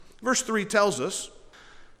Verse 3 tells us,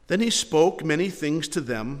 "Then he spoke many things to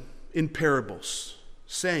them in parables,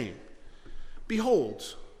 saying,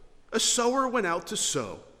 Behold, a sower went out to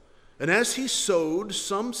sow, and as he sowed,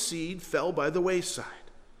 some seed fell by the wayside,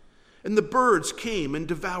 and the birds came and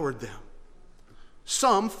devoured them.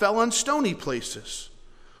 Some fell on stony places,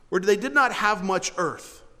 where they did not have much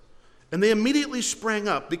earth, and they immediately sprang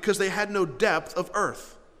up because they had no depth of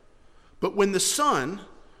earth. But when the sun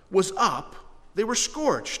was up, they were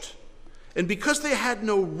scorched, and because they had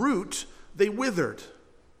no root, they withered.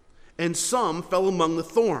 And some fell among the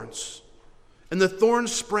thorns, and the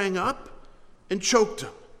thorns sprang up and choked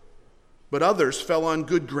them. But others fell on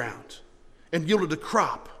good ground and yielded a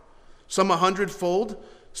crop, some 100-fold,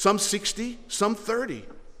 some 60, some 30.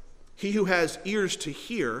 He who has ears to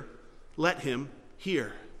hear, let him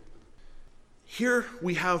hear." Here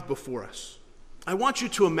we have before us, I want you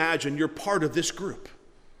to imagine you're part of this group.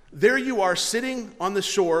 There you are sitting on the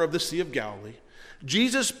shore of the Sea of Galilee.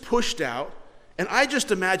 Jesus pushed out, and I just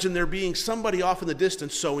imagine there being somebody off in the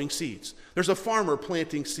distance sowing seeds. There's a farmer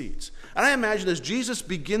planting seeds. And I imagine as Jesus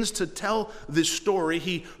begins to tell this story,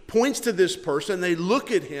 he points to this person, they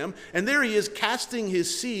look at him, and there he is casting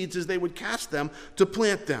his seeds as they would cast them to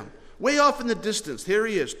plant them. Way off in the distance, there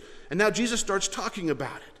he is. And now Jesus starts talking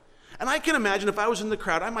about it. And I can imagine if I was in the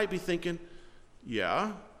crowd, I might be thinking,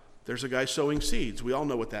 yeah, there's a guy sowing seeds. We all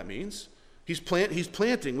know what that means. He's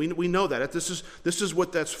planting. We know that. This is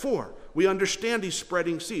what that's for. We understand he's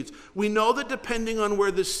spreading seeds. We know that depending on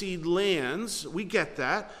where the seed lands, we get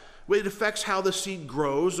that. It affects how the seed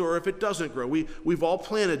grows or if it doesn't grow. We've all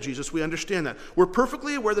planted Jesus. We understand that. We're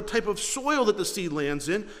perfectly aware the type of soil that the seed lands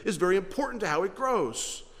in is very important to how it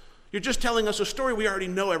grows. You're just telling us a story we already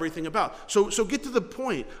know everything about. So get to the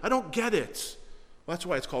point. I don't get it. Well, that's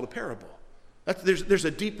why it's called a parable. There's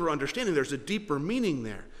a deeper understanding. There's a deeper meaning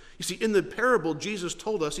there. You see, in the parable, Jesus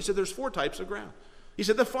told us, he said there's 4 types of ground. He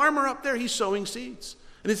said the farmer up there, he's sowing seeds.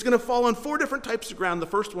 And it's going to fall on 4 different types of ground. The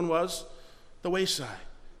first one was the wayside.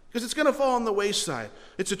 Because it's going to fall on the wayside.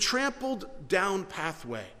 It's a trampled down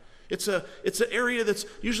pathway. It's an area that's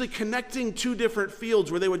usually connecting 2 different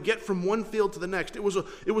fields where they would get from one field to the next. It was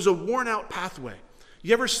a worn out pathway.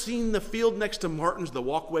 You ever seen the field next to Martin's, the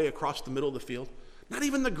walkway across the middle of the field? Not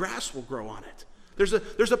even the grass will grow on it.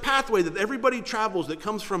 There's a pathway that everybody travels that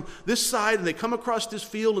comes from this side, and they come across this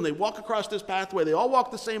field, and they walk across this pathway. They all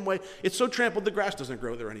walk the same way. It's so trampled the grass doesn't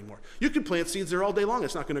grow there anymore. You could plant seeds there all day long.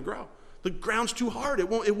 It's not going to grow. The ground's too hard. It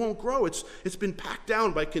won't grow. It's been packed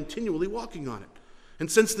down by continually walking on it.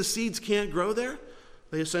 And since the seeds can't grow there,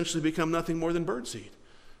 they essentially become nothing more than birdseed.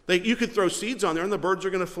 You could throw seeds on there, and the birds are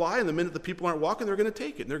going to fly, and the minute the people aren't walking, they're going to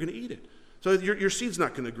take it, and they're going to eat it. So your seed's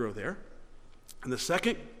not going to grow there. And the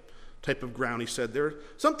second type of ground, he said there,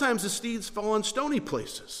 sometimes the seeds fall on stony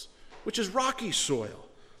places, which is rocky soil.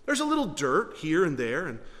 There's a little dirt here and there,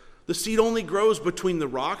 and the seed only grows between the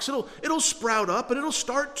rocks. It'll sprout up, and it'll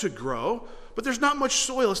start to grow, but there's not much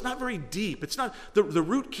soil. It's not very deep. It's not the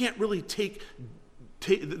root can't really the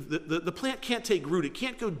plant can't take root. It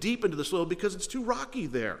can't go deep into the soil because it's too rocky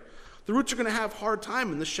there. The roots are going to have a hard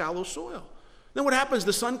time in the shallow soil. Then what happens?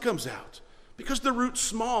 The sun comes out. Because the root's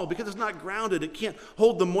small, because it's not grounded, it can't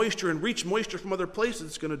hold the moisture and reach moisture from other places.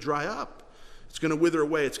 It's going to dry up. It's going to wither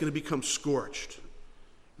away. It's going to become scorched.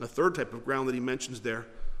 And the third type of ground that he mentions there,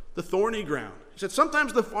 the thorny ground. He said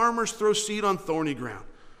sometimes the farmers throw seed on thorny ground.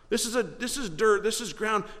 This is dirt. This is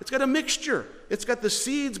ground. It's got a mixture. It's got the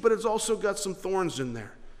seeds, but it's also got some thorns in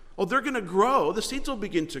there. Oh, they're going to grow. The seeds will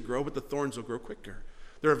begin to grow, but the thorns will grow quicker.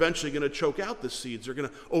 They're eventually going to choke out the seeds. They're going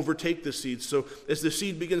to overtake the seeds. So as the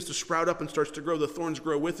seed begins to sprout up and starts to grow, the thorns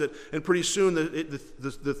grow with it, and pretty soon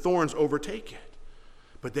the thorns overtake it.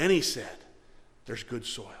 But then he said, there's good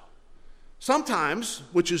soil. Sometimes,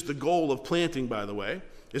 which is the goal of planting, by the way,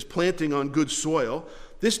 is planting on good soil,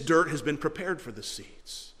 this dirt has been prepared for the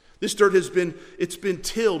seeds. This dirt it's been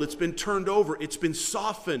tilled, it's been turned over, it's been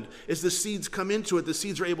softened. As the seeds come into it, the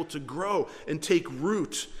seeds are able to grow and take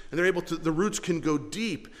root, and the roots can go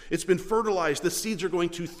deep. It's been fertilized. The seeds are going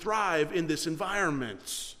to thrive in this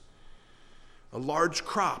environment. A large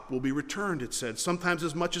crop will be returned, it said, sometimes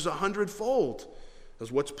as much as 100-fold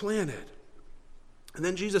as what's planted. And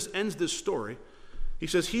then Jesus ends this story. He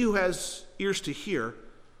says, he who has ears to hear,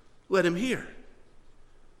 let him hear.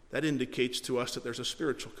 That indicates to us that there's a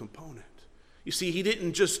spiritual component. You see, he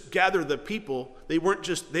didn't just gather the people. They weren't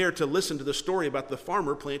just there to listen to the story about the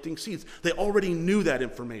farmer planting seeds. They already knew that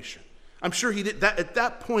information. I'm sure he did that. At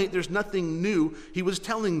that point, there's nothing new he was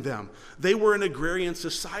telling them. They were an agrarian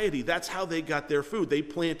society. That's how they got their food. They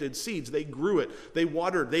planted seeds. They grew it. They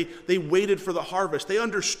watered. They waited for the harvest. They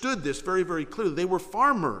understood this very, very clearly. They were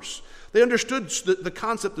farmers. They understood the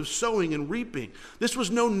concept of sowing and reaping. This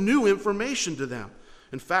was no new information to them.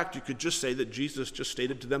 In fact, you could just say that Jesus just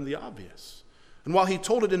stated to them the obvious. And while he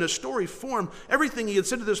told it in a story form, everything he had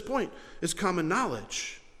said to this point is common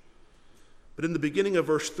knowledge. But in the beginning of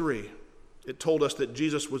verse 3, it told us that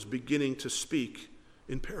Jesus was beginning to speak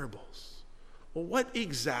in parables. Well, what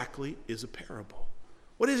exactly is a parable?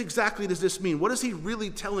 What exactly does this mean? What is he really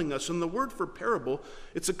telling us? And the word for parable,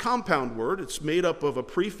 it's a compound word. It's made up of a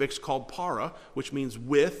prefix called para, which means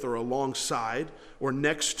with or alongside or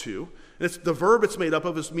next to. And it's the verb it's made up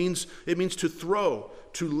of means to throw,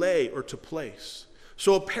 to lay, or to place.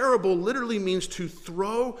 So a parable literally means to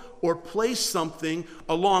throw or place something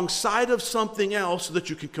alongside of something else so that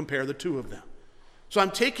you can compare the two of them. So I'm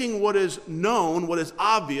taking what is known, what is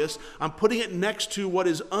obvious, I'm putting it next to what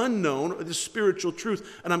is unknown, the spiritual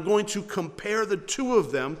truth, and I'm going to compare the two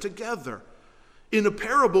of them together. In a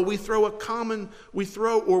parable, we place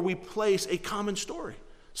a common story,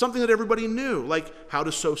 something that everybody knew, like how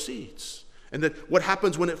to sow seeds, and that what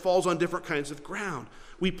happens when it falls on different kinds of ground.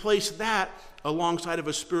 We place that alongside of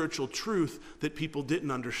a spiritual truth that people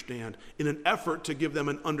didn't understand in an effort to give them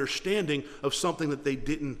an understanding of something that they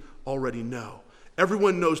didn't already know.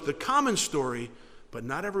 Everyone knows the common story, but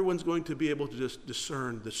not everyone's going to be able to just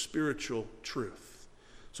discern the spiritual truth.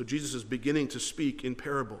 So Jesus is beginning to speak in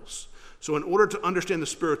parables. So in order to understand the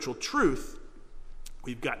spiritual truth,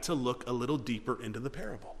 we've got to look a little deeper into the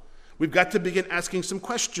parable. We've got to begin asking some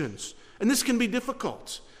questions. And this can be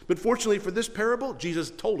difficult. But fortunately for this parable,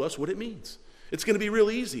 Jesus told us what it means. It's going to be real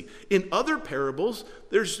easy. In other parables,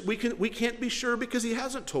 we can't be sure because he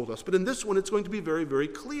hasn't told us. But in this one, it's going to be very, very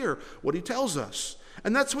clear what he tells us.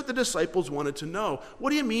 And that's what the disciples wanted to know.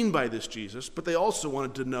 What do you mean by this, Jesus? But they also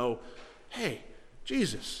wanted to know, hey,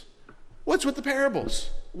 Jesus, what's with the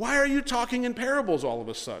parables? Why are you talking in parables all of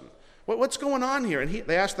a sudden? What's going on here? And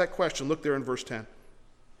they asked that question. Look there in verse 10.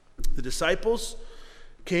 The disciples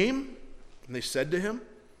came and they said to him,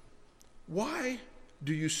 why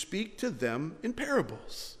do you speak to them in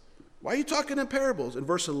parables? Why are you talking in parables? In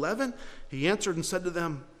verse 11, he answered and said to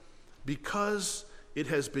them, because it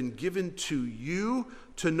has been given to you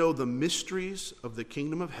to know the mysteries of the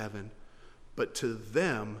kingdom of heaven, but to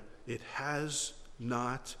them it has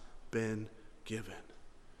not been given.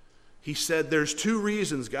 He said, there's two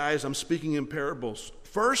reasons, guys, I'm speaking in parables.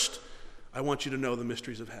 First, I want you to know the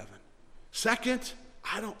mysteries of heaven. Second,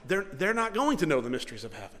 they're not going to know the mysteries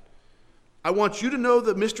of heaven. I want you to know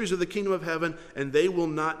the mysteries of the kingdom of heaven, and they will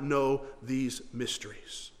not know these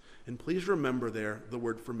mysteries. And please remember there the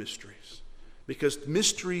word for mysteries. Because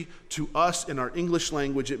mystery to us in our English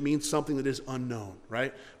language, it means something that is unknown,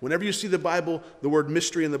 right? Whenever you see the Bible, the word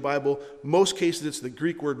mystery in the Bible, most cases it's the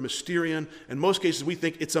Greek word mysterion, and most cases we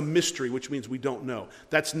think it's a mystery, which means we don't know.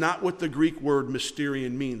 That's not what the Greek word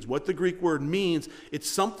mysterion means. What the Greek word means, it's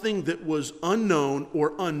something that was unknown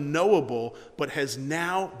or unknowable, but has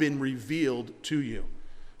now been revealed to you.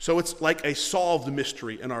 So it's like a solved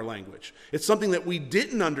mystery in our language. It's something that we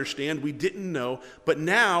didn't understand, we didn't know, but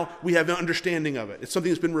now we have an understanding of it. It's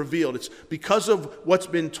something that's been revealed. It's because of what's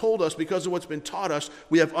been told us, because of what's been taught us,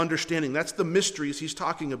 we have understanding. That's the mysteries he's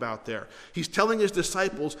talking about there. He's telling his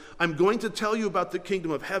disciples, I'm going to tell you about the kingdom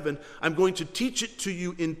of heaven. I'm going to teach it to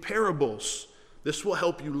you in parables. This will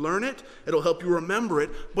help you learn it. It'll help you remember it,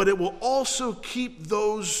 but it will also keep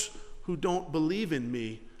those who don't believe in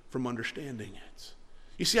me from understanding it.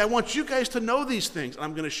 You see, I want you guys to know these things.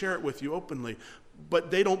 I'm going to share it with you openly,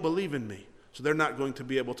 but they don't believe in me, so they're not going to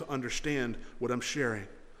be able to understand what I'm sharing.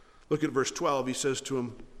 Look at verse 12. He says to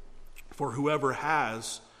him, for whoever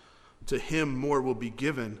has, to him more will be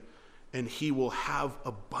given, and he will have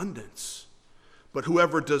abundance. But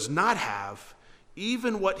whoever does not have,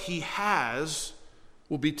 even what he has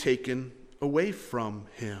will be taken away from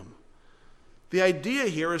him. The idea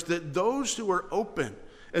here is that those who are open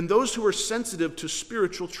and those who are sensitive to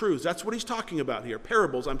spiritual truths, that's what he's talking about here.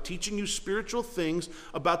 Parables, I'm teaching you spiritual things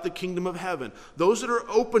about the kingdom of heaven. Those that are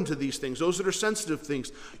open to these things, those that are sensitive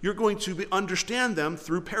things, you're going to understand them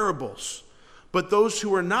through parables. But those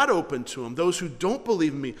who are not open to them, those who don't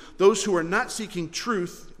believe in me, those who are not seeking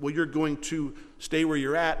truth, well, you're going to stay where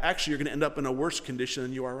you're at. Actually, you're going to end up in a worse condition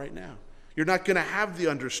than you are right now. You're not going to have the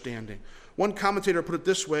understanding. One commentator put it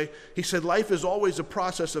this way. He said, life is always a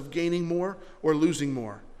process of gaining more or losing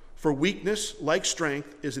more. For weakness, like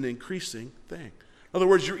strength, is an increasing thing. In other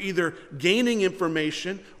words, you're either gaining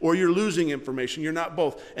information or you're losing information. You're not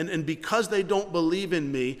both. And because they don't believe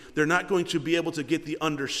in me, they're not going to be able to get the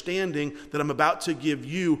understanding that I'm about to give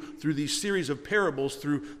you through these series of parables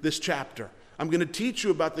through this chapter. I'm going to teach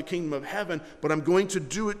you about the kingdom of heaven, but I'm going to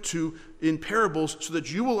do it in parables so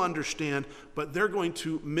that you will understand, but they're going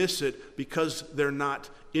to miss it because they're not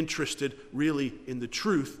interested really in the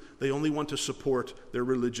truth. They only want to support their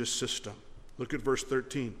religious system. Look at verse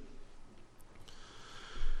 13.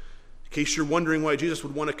 In case you're wondering why Jesus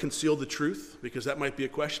would want to conceal the truth, because that might be a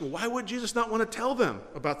question, why would Jesus not want to tell them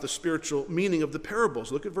about the spiritual meaning of the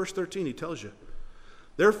parables? Look at verse 13, he tells you.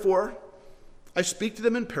 Therefore, I speak to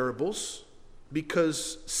them in parables,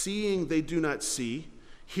 because seeing they do not see,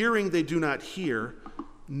 hearing they do not hear,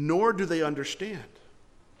 nor do they understand.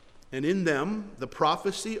 And in them the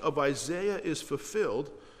prophecy of Isaiah is fulfilled,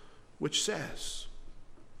 which says,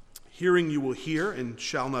 hearing you will hear and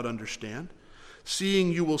shall not understand.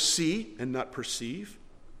 Seeing you will see and not perceive,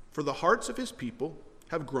 for the hearts of his people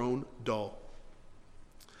have grown dull.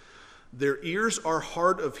 Their ears are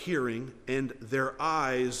hard of hearing, and their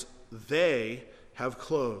eyes they have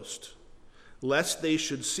closed, lest they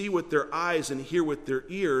should see with their eyes and hear with their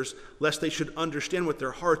ears, lest they should understand with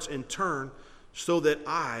their hearts and turn, so that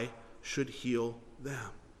I should heal them.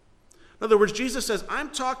 In other words, Jesus says, I'm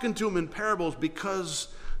talking to them in parables because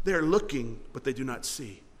they're looking, but they do not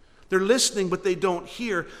see. They're listening, but they don't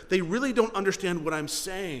hear. They really don't understand what I'm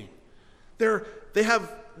saying.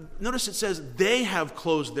 Notice it says, they have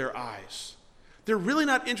closed their eyes. They're really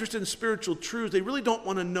not interested in spiritual truths. They really don't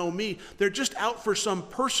want to know me. They're just out for some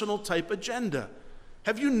personal type agenda.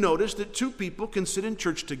 Have you noticed that two people can sit in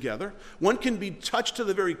church together? One can be touched to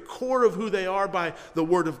the very core of who they are by the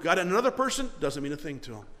Word of God, and another person doesn't mean a thing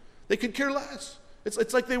to them. They could care less.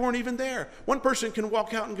 It's like they weren't even there. One person can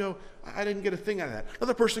walk out and go, I didn't get a thing out of that.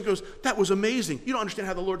 Another person goes, that was amazing. You don't understand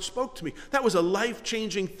how the Lord spoke to me. That was a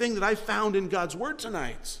life-changing thing that I found in God's Word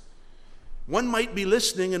tonight. One might be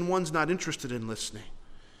listening and one's not interested in listening.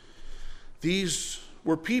 These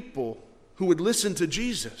were people who would listen to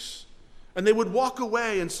Jesus, and they would walk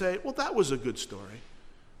away and say, well, that was a good story.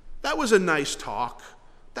 That was a nice talk.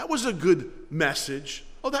 That was a good message.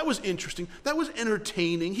 Oh, that was interesting. That was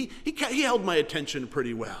entertaining. He held my attention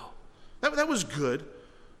pretty well. That was good.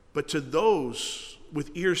 But to those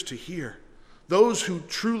with ears to hear, those who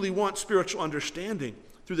truly want spiritual understanding,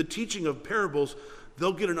 through the teaching of parables,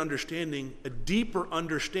 they'll get an understanding, a deeper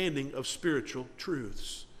understanding of spiritual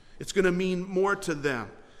truths. It's going to mean more to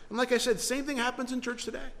them. And like I said, same thing happens in church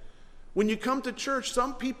today. When you come to church,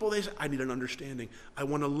 some people, they say, I need an understanding. I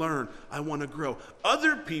want to learn. I want to grow.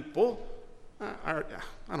 Other people,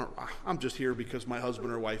 I'm just here because my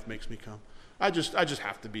husband or wife makes me come. I just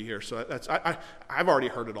have to be here. So I've already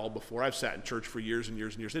heard it all before. I've sat in church for years and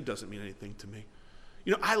years and years. It doesn't mean anything to me.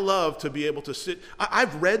 You know, I love to be able to sit.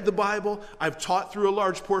 I've read the Bible. I've taught through a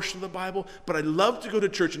large portion of the Bible, but I love to go to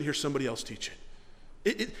church and hear somebody else teach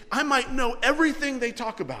it. I might know everything they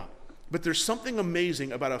talk about, but there's something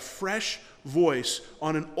amazing about a fresh voice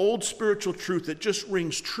on an old spiritual truth that just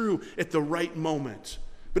rings true at the right moment.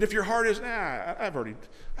 But if your heart is, I've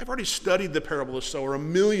already studied the parable of the sower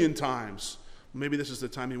 1,000,000 times, maybe this is the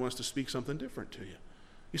time he wants to speak something different to you.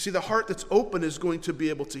 You see, the heart that's open is going to be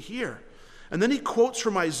able to hear. And then he quotes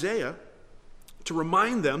from Isaiah to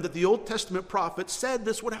remind them that the Old Testament prophet said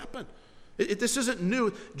this would happen. This isn't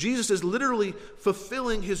new. Jesus is literally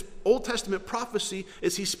fulfilling his Old Testament prophecy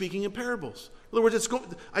as he's speaking in parables. In other words,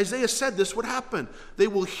 Isaiah said this would happen. They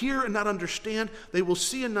will hear and not understand. They will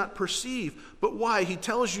see and not perceive. But why? He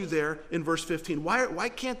tells you there in verse 15. Why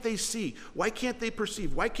can't they see? Why can't they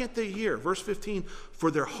perceive? Why can't they hear? Verse 15,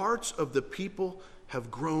 for their hearts of the people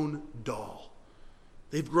have grown dull.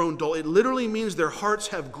 They've grown dull. It literally means their hearts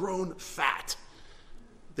have grown fat.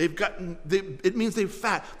 It means they're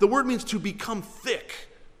fat. The word means to become thick,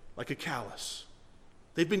 like a callus.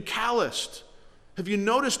 They've been calloused. Have you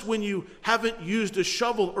noticed when you haven't used a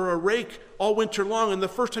shovel or a rake all winter long, and the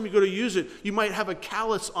first time you go to use it, you might have a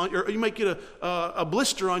callus on, or you might get a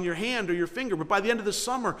blister on your hand or your finger, but by the end of the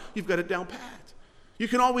summer, you've got it down pat. You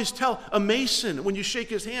can always tell a mason when you shake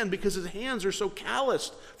his hand because his hands are so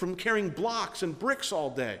calloused from carrying blocks and bricks all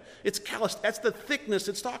day. It's calloused. That's the thickness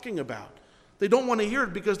it's talking about. They don't want to hear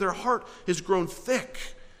it because their heart has grown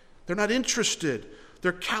thick. They're not interested.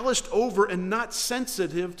 They're calloused over and not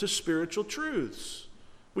sensitive to spiritual truths.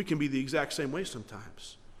 We can be the exact same way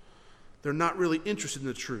sometimes. They're not really interested in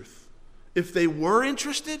the truth. If they were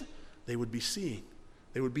interested, they would be seeing.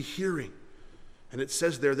 They would be hearing. And it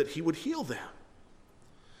says there that he would heal them.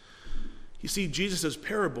 You see, Jesus'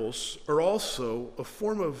 parables are also a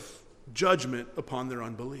form of judgment upon their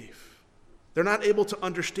unbelief. They're not able to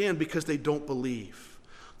understand because they don't believe.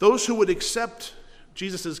 Those who would accept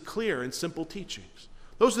Jesus' clear and simple teachings,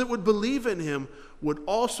 those that would believe in him, would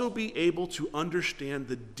also be able to understand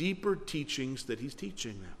the deeper teachings that he's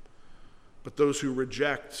teaching them. But those who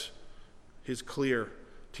reject his clear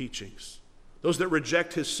teachings, those that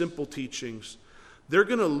reject his simple teachings, they're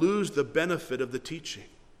going to lose the benefit of the teaching.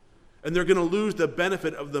 And they're going to lose the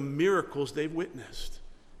benefit of the miracles they've witnessed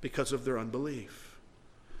because of their unbelief.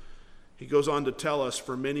 He goes on to tell us,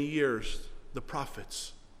 for many years, the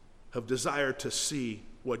prophets have desired to see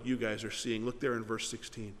what you guys are seeing. Look there in verse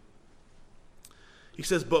 16. He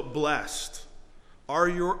says, "But blessed are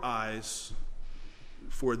your eyes,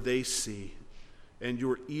 for they see, and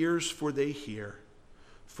your ears, for they hear.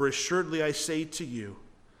 For assuredly I say to you,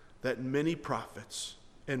 that many prophets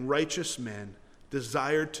and righteous men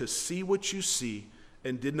desired to see what you see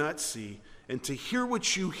and did not see, and to hear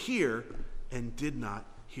what you hear and did not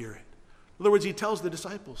hear it." In other words, he tells the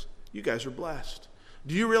disciples, you guys are blessed.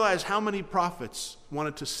 Do you realize how many prophets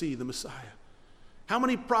wanted to see the Messiah? How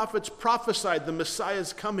many prophets prophesied the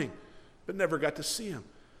Messiah's coming, but never got to see him?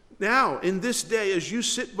 Now, in this day, as you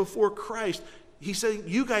sit before Christ, he's saying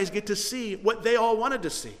you guys get to see what they all wanted to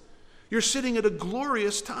see. You're sitting at a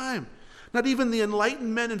glorious time. Not even the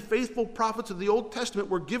enlightened men and faithful prophets of the Old Testament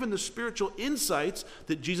were given the spiritual insights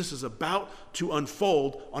that Jesus is about to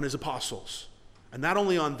unfold on his apostles. And not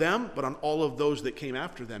only on them, but on all of those that came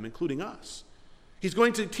after them, including us. He's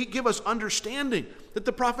going to give us understanding that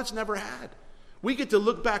the prophets never had. We get to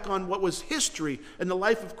look back on what was history and the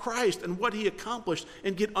life of Christ and what he accomplished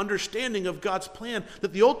and get understanding of God's plan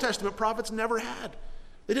that the Old Testament prophets never had.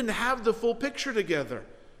 They didn't have the full picture together.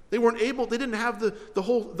 They didn't have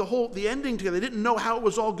the ending together. They didn't know how it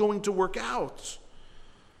was all going to work out.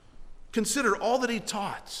 Consider all that he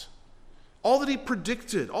taught, all that he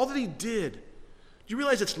predicted, all that he did. Do you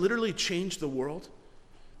realize it's literally changed the world?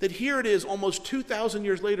 That here it is, almost 2,000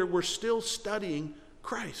 years later, we're still studying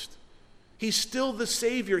Christ. He's still the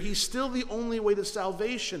Savior. He's still the only way to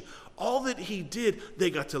salvation. All that he did, they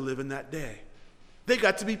got to live in that day. They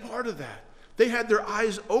got to be part of that. They had their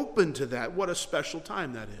eyes open to that. What a special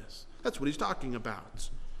time that is. That's what he's talking about.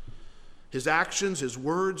 His actions, his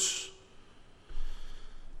words,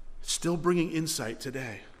 still bringing insight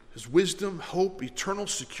today. His wisdom, hope, eternal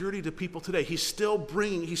security to people today. He's still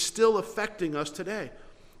affecting us today.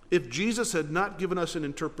 If Jesus had not given us an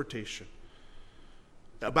interpretation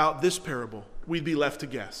about this parable, we'd be left to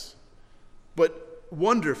guess. But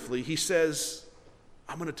wonderfully, he says,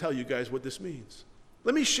 I'm going to tell you guys what this means.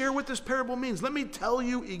 Let me share what this parable means. Let me tell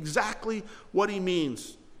you exactly what he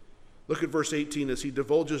means. Look at verse 18 as he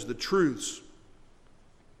divulges the truths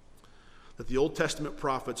that the Old Testament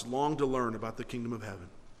prophets longed to learn about the kingdom of heaven.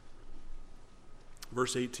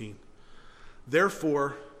 Verse 18,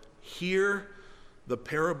 "Therefore, hear the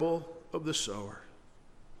parable of the sower."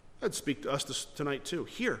 That'd speak to us tonight too.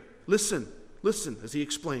 Hear, listen as he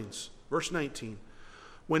explains. Verse 19,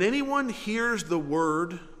 "When anyone hears the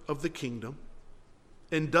word of the kingdom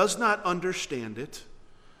and does not understand it,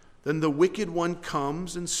 then the wicked one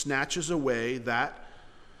comes and snatches away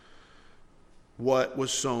what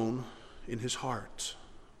was sown in his heart.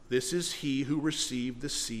 This is he who received the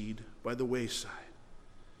seed by the wayside."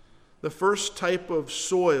 The first type of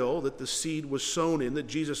soil that the seed was sown in that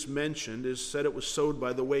Jesus mentioned is said it was sowed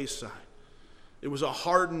by the wayside. It was a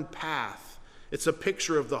hardened path. It's a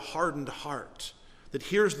picture of the hardened heart that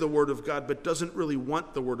hears the word of God but doesn't really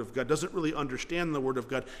want the word of God, doesn't really understand the word of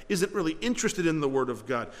God, isn't really interested in the word of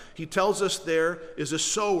God. He tells us there is a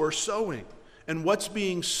sower sowing, and what's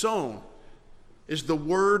being sown is the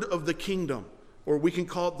word of the kingdom, or we can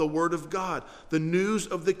call it the word of God, the news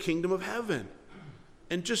of the kingdom of heaven.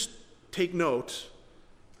 And just take note,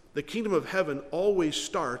 the kingdom of heaven always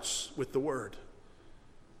starts with the word.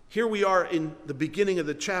 Here we are in the beginning of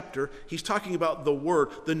the chapter. He's talking about the word,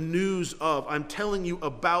 the news of. I'm telling you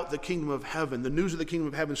about the kingdom of heaven. The news of the kingdom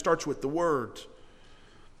of heaven starts with the word.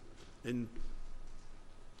 And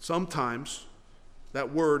sometimes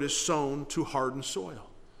that word is sown to hardened soil.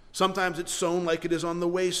 Sometimes it's sown like it is on the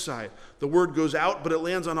wayside. The word goes out, but it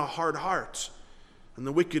lands on a hard heart. And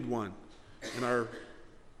the wicked one, in our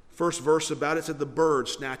first verse about it, said the bird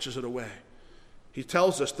snatches it away. He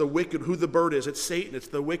tells us who the bird is. It's Satan. It's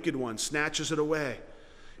the wicked one, snatches it away.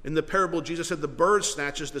 In the parable, Jesus said the bird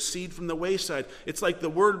snatches the seed from the wayside. It's like the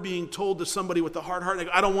word being told to somebody with a hard heart. They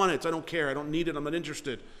go, I don't want it. I don't care. I don't need it. I'm not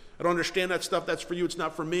interested. I don't understand that stuff. That's for you. It's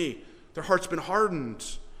not for me. Their heart's been hardened.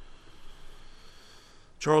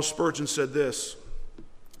 Charles Spurgeon said this.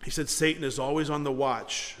 He said, Satan is always on the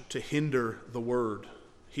watch to hinder the word.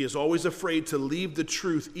 He is always afraid to leave the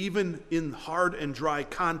truth, even in hard and dry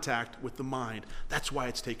contact with the mind. That's why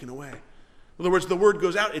it's taken away. In other words, the word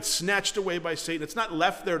goes out, it's snatched away by Satan. It's not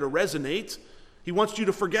left there to resonate. He wants you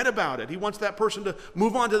to forget about it. He wants that person to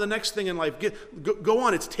move on to the next thing in life. Go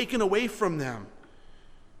on. It's taken away from them.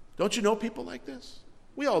 Don't you know people like this?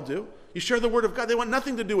 We all do. You share the word of God. They want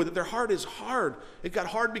nothing to do with it. Their heart is hard. It got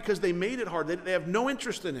hard because they made it hard. They have no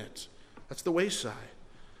interest in it. That's the wayside.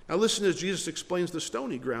 Now listen as Jesus explains the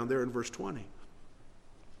stony ground there in verse 20.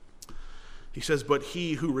 He says, but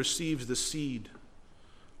he who receives the seed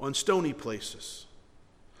on stony places,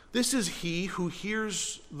 this is he who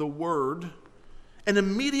hears the word and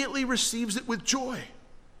immediately receives it with joy.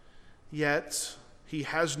 Yet he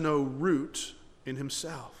has no root in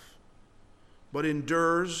himself, but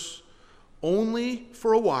endures only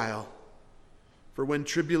for a while. For when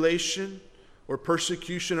tribulation or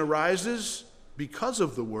persecution arises because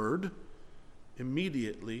of the word,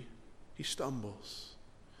 immediately he stumbles.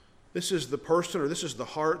 This is the person, or this is the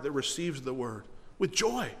heart that receives the word with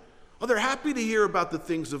joy. Oh, they're happy to hear about the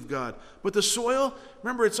things of God. But the soil,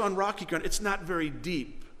 remember, it's on rocky ground. It's not very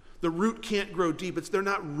deep. The root can't grow deep. They're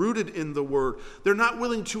not rooted in the word. They're not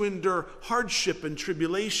willing to endure hardship and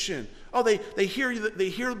tribulation. Oh, they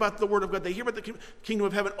hear about the word of God. They hear about the kingdom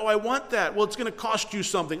of heaven. Oh, I want that. Well, it's going to cost you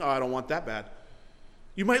something. Oh, I don't want that bad.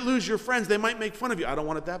 You might lose your friends. They might make fun of you. I don't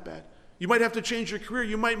want it that bad. You might have to change your career.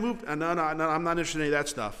 You might move. No, I'm not interested in any of that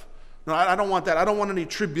stuff. No, I don't want that. I don't want any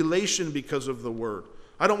tribulation because of the word.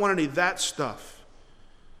 I don't want any of that stuff.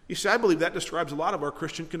 You see, I believe that describes a lot of our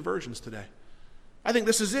Christian conversions today. I think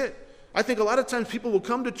this is it. I think a lot of times people will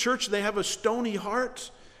come to church and they have a stony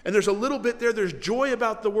heart, and there's a little bit there. There's joy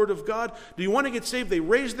about the word of God. Do you want to get saved? They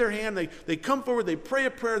raise their hand. They come forward. They pray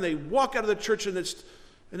a prayer, and they walk out of the church, and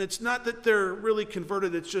it's not that they're really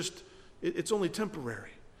converted. It's just, it's only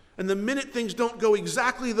temporary. And the minute things don't go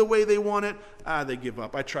exactly the way they want it, they give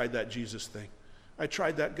up. I tried that Jesus thing. I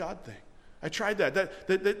tried that God thing. I tried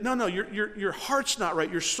that. No, your heart's not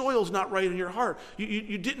right. Your soil's not right in your heart.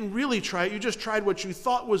 You didn't really try it. You just tried what you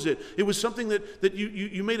thought was it. It was something that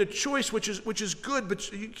you made a choice, which is good,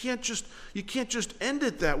 but you can't just end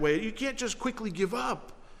it that way. You can't just quickly give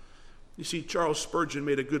up. You see, Charles Spurgeon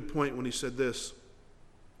made a good point when he said this.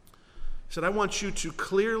 He said, I want you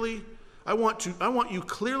clearly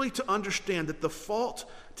to understand that the fault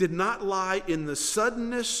did not lie in the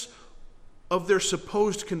suddenness of their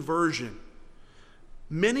supposed conversion.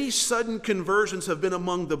 Many sudden conversions have been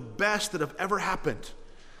among the best that have ever happened.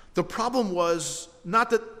 The problem was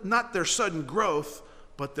not their sudden growth,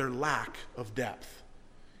 but their lack of depth.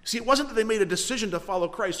 See, it wasn't that they made a decision to follow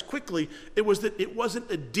Christ quickly. It was that it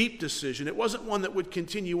wasn't a deep decision. It wasn't one that would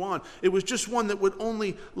continue on. It was just one that would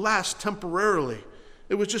only last temporarily.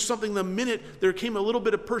 It was just something the minute there came a little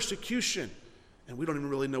bit of persecution. And we don't even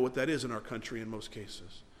really know what that is in our country in most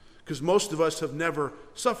cases. Because most of us have never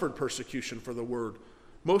suffered persecution for the word.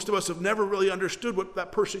 Most of us have never really understood what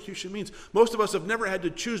that persecution means. Most of us have never had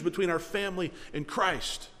to choose between our family and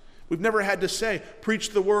Christ. We've never had to say,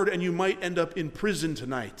 preach the word and you might end up in prison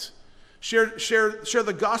tonight. Share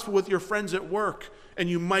the gospel with your friends at work and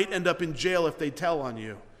you might end up in jail if they tell on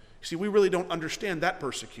you. See, we really don't understand that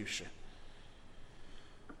persecution.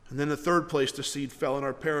 And then the third place the seed fell in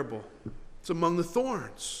our parable. It's among the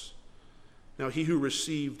thorns. Now he who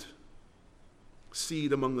received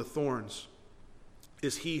seed among the thorns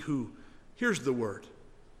is he who hears the word,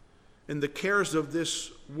 and the cares of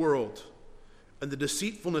this world and the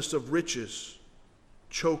deceitfulness of riches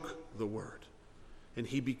choke the word, and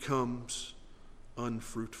he becomes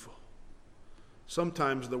unfruitful.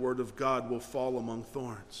 Sometimes the word of God will fall among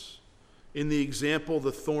thorns. In the example,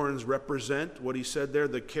 the thorns represent what he said there,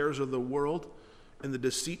 the cares of the world and the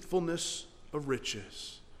deceitfulness of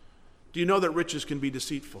riches. Do you know that riches can be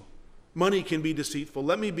deceitful? Money can be deceitful.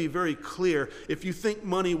 Let me be very clear. If you think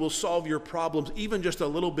money will solve your problems even just a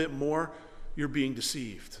little bit more, you're being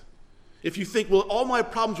deceived. If you think, well, all my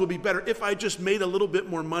problems will be better if I just made a little bit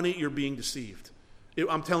more money, you're being deceived.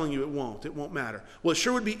 I'm telling you, it won't. It won't matter. Well, it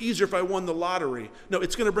sure would be easier if I won the lottery. No,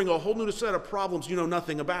 it's going to bring a whole new set of problems you know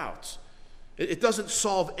nothing about. It doesn't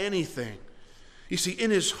solve anything. You see,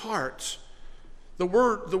 in his heart, the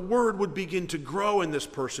word would begin to grow in this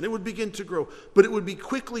person. It would begin to grow, but it would be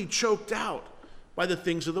quickly choked out by the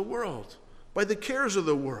things of the world, by the cares of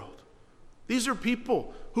the world. These are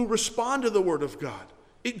people who respond to the word of God.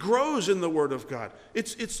 It grows in the word of God.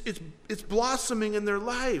 It's blossoming in their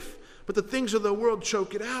life, but the things of the world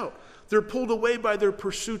choke it out. They're pulled away by their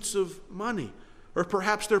pursuits of money, or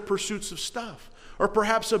perhaps their pursuits of stuff, or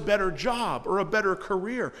perhaps a better job, or a better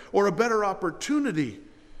career, or a better opportunity.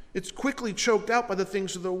 It's quickly choked out by the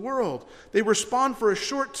things of the world. They respond for a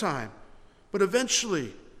short time, but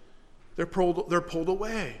eventually they're pulled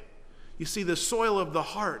away. You see, the soil of the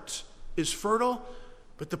heart is fertile,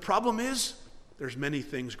 but the problem is there's many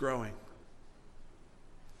things growing.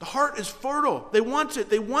 The heart is fertile. They want it.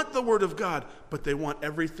 They want the Word of God, but they want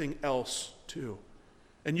everything else too.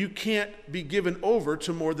 And you can't be given over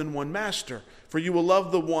to more than one master, for you will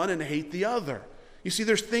love the one and hate the other. You see,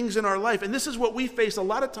 there's things in our life, and this is what we face a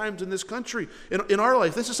lot of times in this country, in our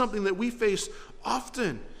life. This is something that we face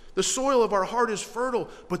often. The soil of our heart is fertile,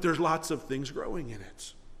 but there's lots of things growing in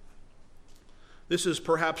it. This is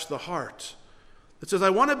perhaps the heart that says, I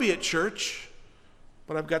want to be at church,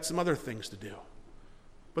 but I've got some other things to do.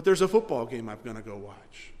 But there's a football game I'm going to go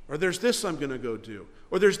watch. Or there's this I'm going to go do.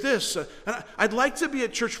 Or there's this. And I'd like to be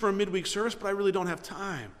at church for a midweek service, but I really don't have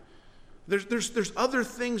time. There's other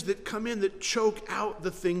things that come in that choke out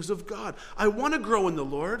the things of God. I want to grow in the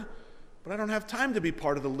Lord, but I don't have time to be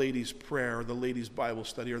part of the ladies' prayer or the ladies' Bible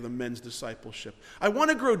study or the men's discipleship. I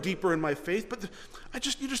want to grow deeper in my faith, but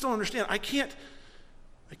you just don't understand. I can't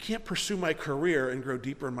pursue my career and grow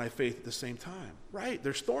deeper in my faith at the same time. Right?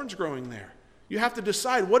 There's thorns growing there. You have to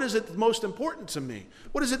decide, what is it most important to me?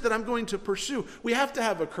 What is it that I'm going to pursue? We have to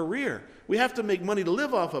have a career. We have to make money to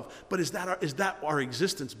live off of. But is that our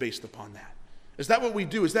existence based upon that? Is that what we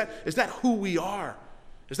do? Is that who we are?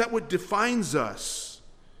 Is that what defines us?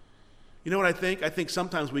 You know what I think? I think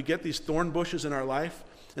sometimes we get these thorn bushes in our life,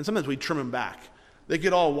 and sometimes we trim them back. They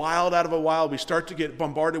get all wild out of a while. We start to get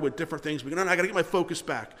bombarded with different things. We go, no, I got to get my focus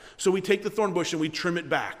back. So we take the thorn bush and we trim it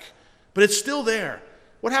back. But it's still there.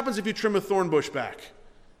 What happens if you trim a thorn bush back?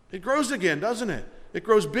 It grows again, doesn't it? It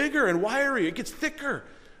grows bigger and wiry. It gets thicker.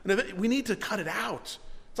 And we need to cut it out.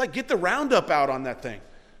 It's like get the Roundup out on that thing.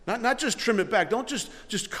 Not just trim it back. Don't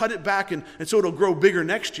just cut it back and so it'll grow bigger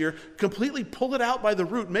next year. Completely pull it out by the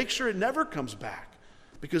root. Make sure it never comes back.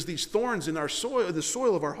 Because these thorns in our soil, the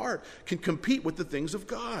soil of our heart, can compete with the things of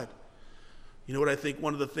God. You know what I think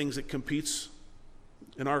one of the things that competes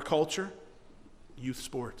in our culture? Youth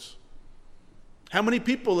sports. How many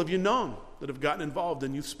people have you known that have gotten involved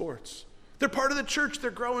in youth sports? They're part of the church.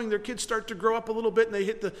 They're growing. Their kids start to grow up a little bit, and they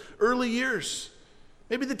hit the early years,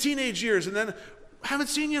 maybe the teenage years, and then haven't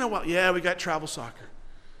seen you in a while. Yeah, we got travel soccer.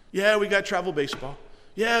 Yeah, we got travel baseball.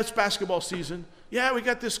 Yeah, it's basketball season. Yeah, we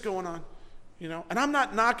got this going on. You know, and I'm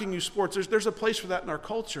not knocking youth sports. There's a place for that in our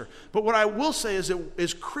culture. But what I will say is that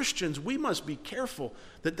as Christians, we must be careful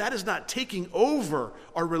that is not taking over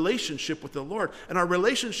our relationship with the Lord. And our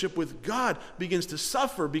relationship with God begins to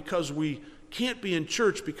suffer because we can't be in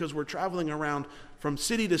church because we're traveling around from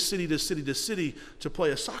city to city to city to city to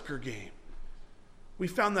play a soccer game. We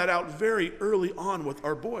found that out very early on with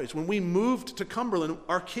our boys. When we moved to Cumberland,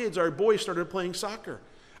 our boys started playing soccer.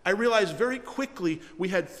 I realized very quickly we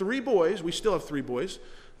had 3 boys, we still have 3 boys,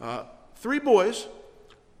 3 boys,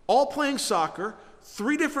 all playing soccer,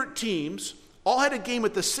 3 different teams, all had a game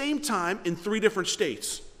at the same time in 3 different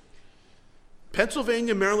states.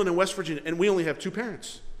 Pennsylvania, Maryland, and West Virginia, and we only have 2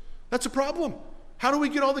 parents. That's a problem. How do we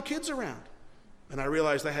get all the kids around? And I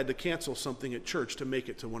realized I had to cancel something at church to make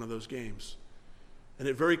it to one of those games. And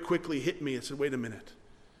it very quickly hit me and said, wait a minute.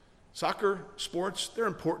 Soccer, sports, they're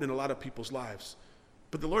important in a lot of people's lives.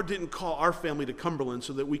 But the Lord didn't call our family to Cumberland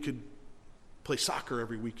so that we could play soccer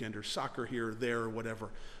every weekend or soccer here or there or whatever.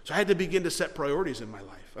 So I had to begin to set priorities in my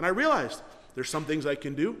life. And I realized there's some things I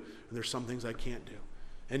can do and there's some things I can't do.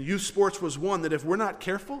 And youth sports was one that if we're not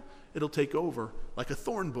careful, it'll take over like a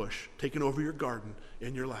thorn bush taking over your garden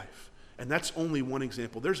in your life. And that's only one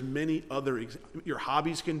example. There's many other examples. Your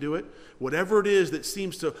hobbies can do it. Whatever it is that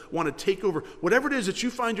seems to want to take over, whatever it is that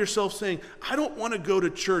you find yourself saying, I don't want to go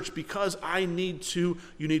to church because I need to,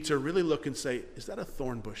 you need to really look and say, is that a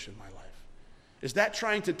thorn bush in my life? Is that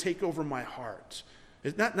trying to take over my heart?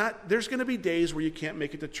 There's going to be days where you can't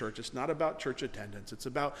make it to church. It's not about church attendance. It's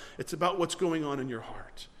about what's going on in your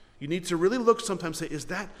heart. You need to really look sometimes and say, is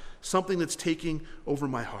that something that's taking over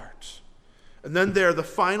my heart? And then the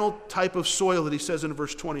final type of soil that he says in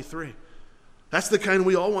verse 23. That's the kind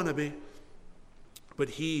we all want to be. But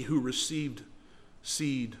he who received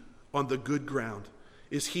seed on the good ground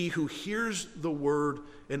is he who hears the word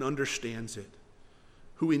and understands it,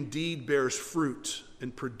 who indeed bears fruit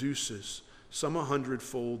and produces, some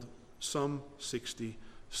 100-fold, some 60,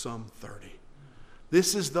 some 30.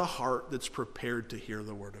 This is the heart that's prepared to hear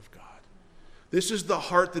the word of God. This is the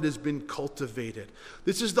heart that has been cultivated.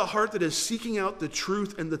 This is the heart that is seeking out the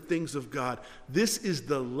truth and the things of God. This is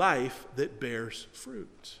the life that bears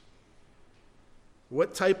fruit.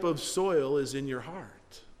 What type of soil is in your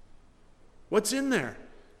heart? What's in there?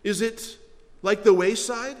 Is it like the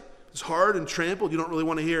wayside? It's hard and trampled. You don't really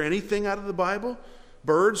want to hear anything out of the Bible.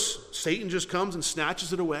 Birds, Satan just comes and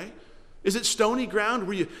snatches it away. Is it stony ground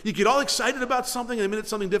where you get all excited about something and the minute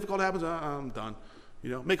something difficult happens, I'm done.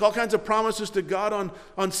 Make all kinds of promises to God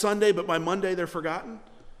on Sunday, but by Monday they're forgotten?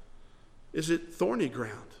 Is it thorny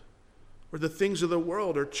ground where the things of the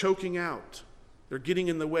world are choking out? They're getting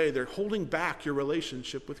in the way. They're holding back your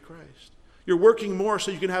relationship with Christ. You're working more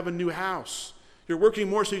so you can have a new house. You're working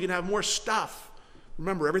more so you can have more stuff.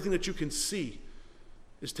 Remember, everything that you can see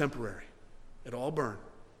is temporary. It'll all burn.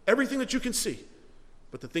 Everything that you can see.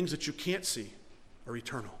 But the things that you can't see are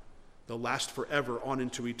eternal. They'll last forever on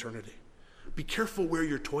into eternity. Be careful where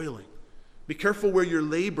you're toiling. Be careful where your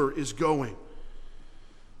labor is going.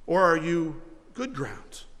 Or are you good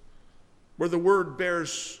ground, where the word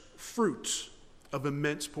bears fruit of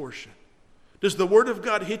immense portion? Does the word of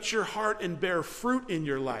God hit your heart and bear fruit in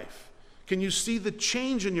your life? Can you see the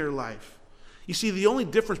change in your life? You see, the only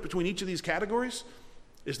difference between each of these categories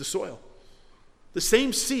is the soil. The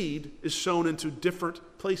same seed is sown into different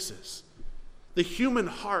places. The human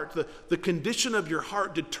heart, the condition of your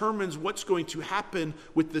heart determines what's going to happen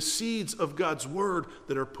with the seeds of God's word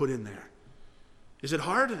that are put in there. Is it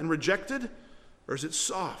hard and rejected? Or is it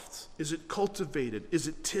soft? Is it cultivated? Is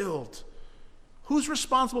it tilled? Who's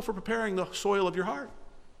responsible for preparing the soil of your heart?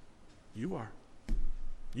 You are.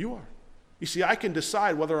 You are. You see, I can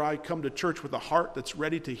decide whether I come to church with a heart that's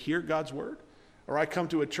ready to hear God's word, or I come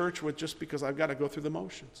to a church with just because I've got to go through the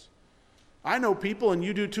motions. I know people, and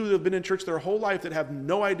you do too, that have been in church their whole life that have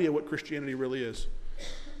no idea what Christianity really is.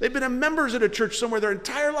 They've been members at a church somewhere their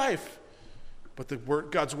entire life, but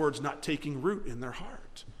God's word's not taking root in their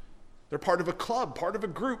heart. They're part of a club, part of a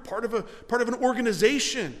group, part of an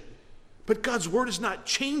organization. But God's word is not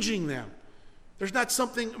changing them. There's not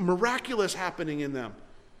something miraculous happening in them.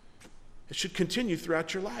 It should continue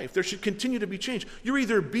throughout your life. There should continue to be change. You're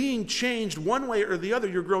either being changed one way or the other.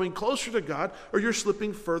 You're growing closer to God, or you're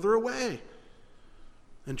slipping further away.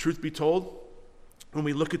 And truth be told, when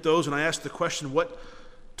we look at those and I ask the question, what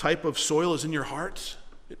type of soil is in your heart?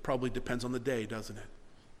 It probably depends on the day, doesn't it?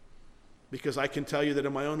 Because I can tell you that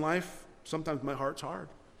in my own life, sometimes my heart's hard.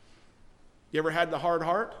 You ever had the hard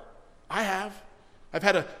heart? I have. I've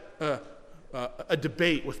had a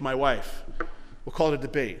debate with my wife. We'll call it a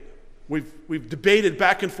debate. We've debated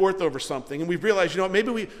back and forth over something, and we've realized,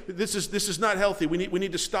 maybe this is not healthy. We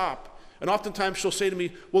need to stop. And oftentimes she'll say to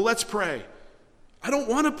me, "Well, let's pray." I don't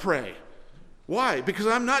want to pray. Why? Because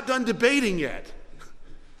I'm not done debating yet.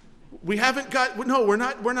 We're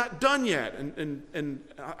not done yet. And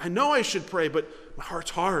I know I should pray, but my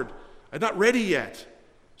heart's hard. I'm not ready yet.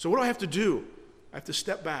 So what do I have to do? I have to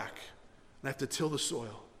step back, and I have to till the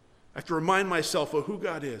soil. I have to remind myself of who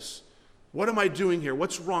God is. What am I doing here?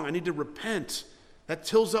 What's wrong? I need to repent. That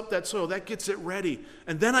tills up that soil. That gets it ready.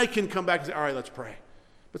 And then I can come back and say, all right, let's pray.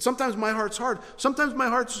 But sometimes my heart's hard. Sometimes my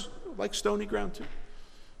heart's like stony ground too.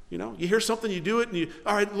 You hear something, you do it, and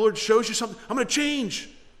all right, the Lord shows you something. I'm going to change.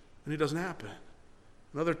 And it doesn't happen.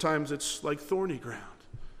 And other times it's like thorny ground.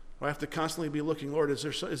 I have to constantly be looking, Lord, is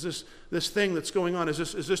this thing that's going on? Is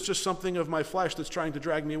this just something of my flesh that's trying to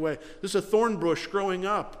drag me away? Is this a thorn bush growing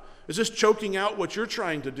up? Is this choking out what you're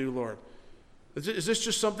trying to do, Lord? Is this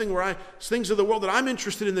just something where things of the world that I'm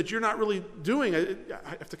interested in that you're not really doing? I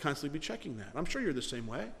have to constantly be checking that. I'm sure you're the same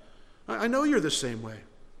way. I know you're the same way.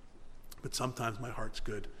 But sometimes my heart's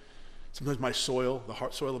good. Sometimes the soil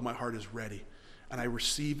of my heart is ready. And I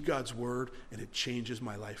receive God's word, and it changes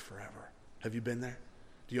my life forever. Have you been there?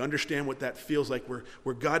 Do you understand what that feels like,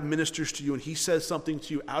 where God ministers to you and he says something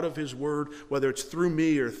to you out of his word, whether it's through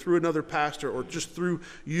me or through another pastor or just through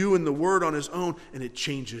you and the word on his own, and it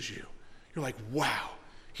changes you. You're like, wow,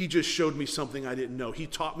 he just showed me something I didn't know. He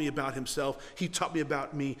taught me about himself. He taught me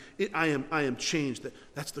about me. I am changed.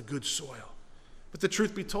 That's the good soil. But the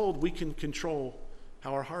truth be told, we can control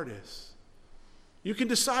how our heart is. You can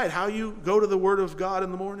decide how you go to the word of God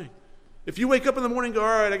in the morning. If you wake up in the morning and go,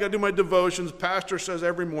 all right, I got to do my devotions. Pastor says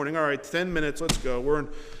every morning, all right, 10 minutes, let's go. We're in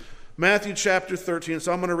Matthew chapter 13,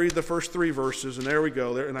 so I'm going to read the first 3 verses, and there we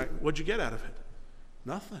go. What'd you get out of it?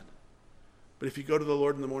 Nothing. But if you go to the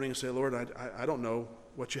Lord in the morning and say, Lord, I don't know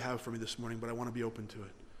what you have for me this morning, but I want to be open to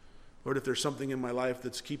it. Lord, if there's something in my life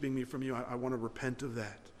that's keeping me from you, I want to repent of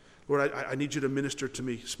that. Lord, I need you to minister to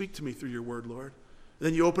me. Speak to me through your word, Lord. And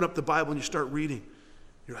then you open up the Bible and you start reading.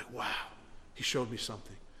 You're like, wow, he showed me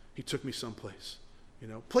something. He took me someplace.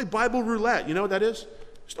 Play Bible roulette. You know what that is?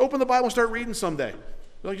 Just open the Bible and start reading someday.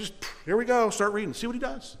 Like, just here we go, start reading. See what he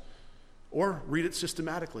does. Or read it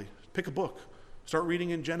systematically. Pick a book. Start reading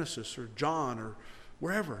in Genesis or John or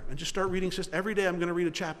wherever. And just start reading. Every day I'm going to read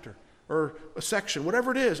a chapter or a section,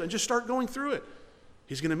 whatever it is, and just start going through it.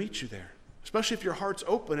 He's going to meet you there, especially if your heart's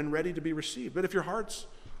open and ready to be received. But if your heart's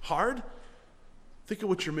hard, think of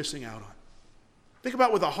what you're missing out on. Think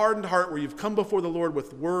about with a hardened heart where you've come before the Lord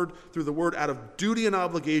with word, through the word, out of duty and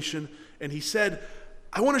obligation, and he said,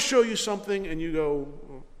 I want to show you something, and you go,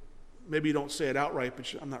 well, maybe you don't say it outright,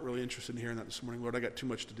 but I'm not really interested in hearing that this morning, Lord. I got too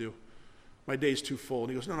much to do. My day's too full. And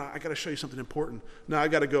he goes, no, I got to show you something important. No, I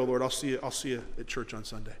got to go, Lord. I'll see you at church on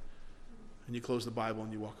Sunday. And you close the Bible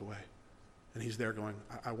and you walk away. And he's there going,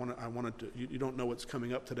 I wanted to, you don't know what's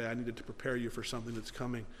coming up today. I needed to prepare you for something that's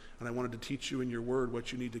coming. And I wanted to teach you in your word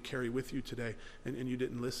what you need to carry with you today. And you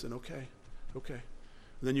didn't listen. Okay. And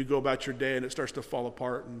then you go about your day and it starts to fall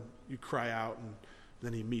apart and you cry out and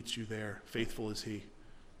then he meets you there. Faithful is he.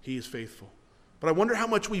 He is faithful. But I wonder how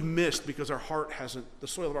much we've missed because the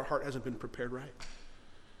soil of our heart hasn't been prepared right.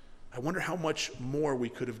 I wonder how much more we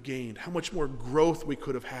could have gained, how much more growth we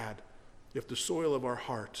could have had if the soil of our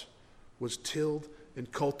heart was tilled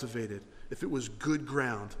and cultivated, if it was good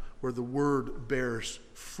ground where the word bears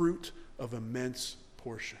fruit of immense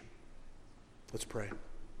portion. Let's pray.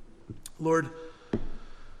 Lord,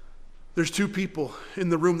 there's two people in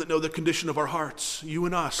the room that know the condition of our hearts, you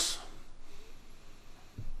and us.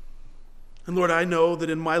 And Lord, I know that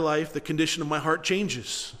in my life, the condition of my heart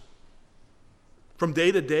changes from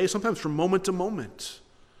day to day, sometimes from moment to moment.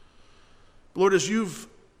 Lord, as you've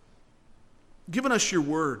given us your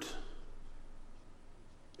word,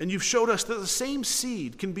 and you've showed us that the same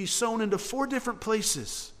seed can be sown into 4 different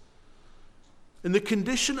places, and the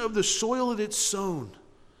condition of the soil that it's sown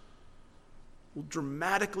will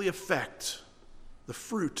dramatically affect the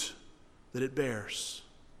fruit that it bears.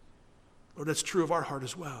 Lord, that's true of our heart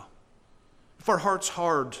as well. If our heart's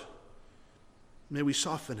hard, may we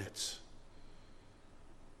soften it.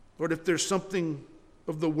 Lord, if there's something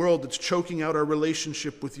of the world that's choking out our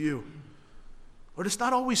relationship with you, Lord, it's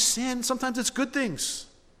not always sin. Sometimes it's good things.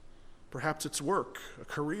 Perhaps it's work, a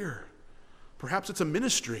career. Perhaps it's a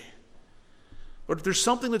ministry. Lord, if there's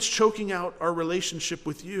something that's choking out our relationship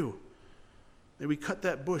with you, may we cut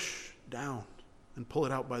that bush down and pull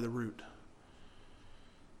it out by the root.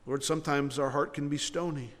 Lord, sometimes our heart can be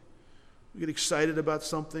stony. We get excited about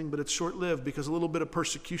something, but it's short-lived because a little bit of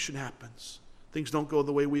persecution happens. Things don't go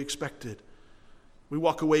the way we expected. We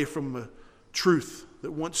walk away from a truth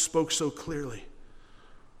that once spoke so clearly.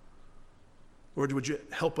 Lord, would you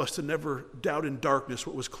help us to never doubt in darkness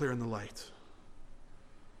what was clear in the light?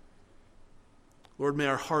 Lord, may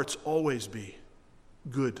our hearts always be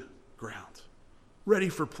good ground, ready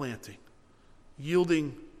for planting,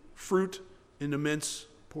 yielding fruit in immense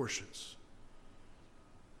portions.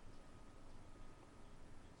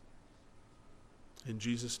 In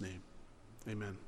Jesus' name, amen.